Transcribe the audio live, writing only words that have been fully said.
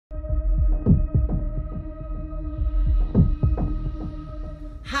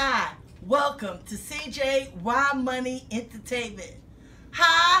Welcome to CJ Why Money Entertainment.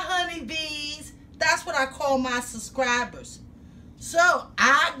 Hi, honeybees. That's what I call my subscribers. So,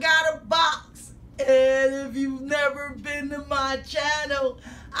 I got a box. And if you've never been to my channel,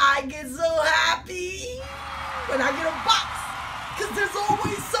 I get so happy when I get a box. Because there's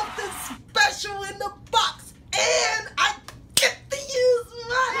always something special in the box. And I get to use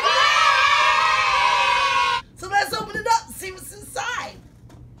money. So let's open it up and see what's inside.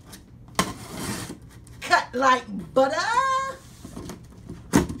 Cut like butter.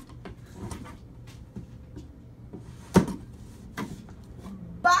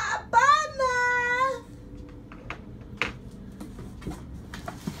 Bye-bye now.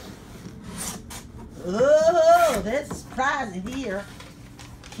 Oh, there's a surprise in here.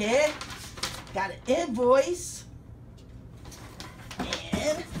 Okay. Got an invoice.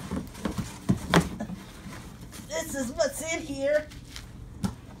 And this is what's in here.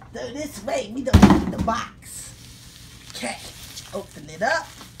 This way, we don't need the box. Okay, open it up.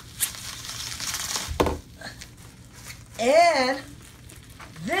 And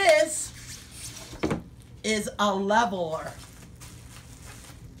this is a leveler.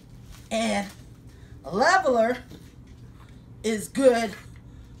 And a leveler is good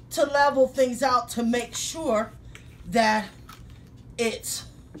to level things out to make sure that it's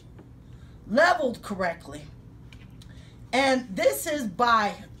leveled correctly. And this is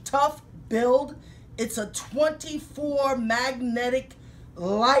by ToughBuilt. It's a 24 magnetic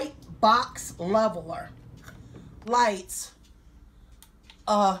light box leveler. Lights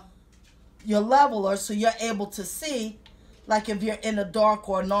your leveler so you're able to see, like if you're in a dark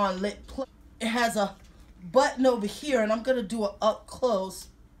or non-lit place. It has a button over here, and I'm going to do it up close.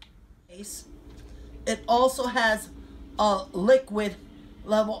 It also has a liquid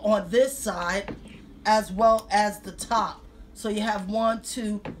level on this side as well as the top. So you have 1,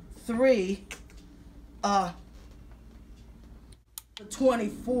 2, 3, the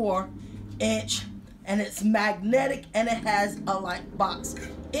 24-inch, and it's magnetic, and it has a light box.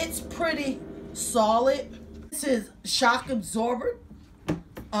 It's pretty solid. This is shock absorber.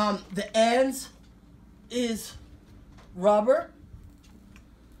 The ends is rubber.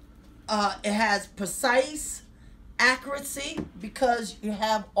 It has precise accuracy because you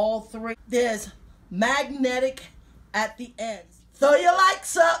have all three. There's magnetic at the ends. Throw your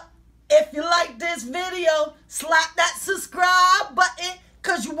likes up. If you like this video, slap that subscribe button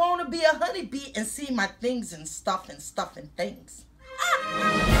because you want to be a honeybee and see my things and stuff and things.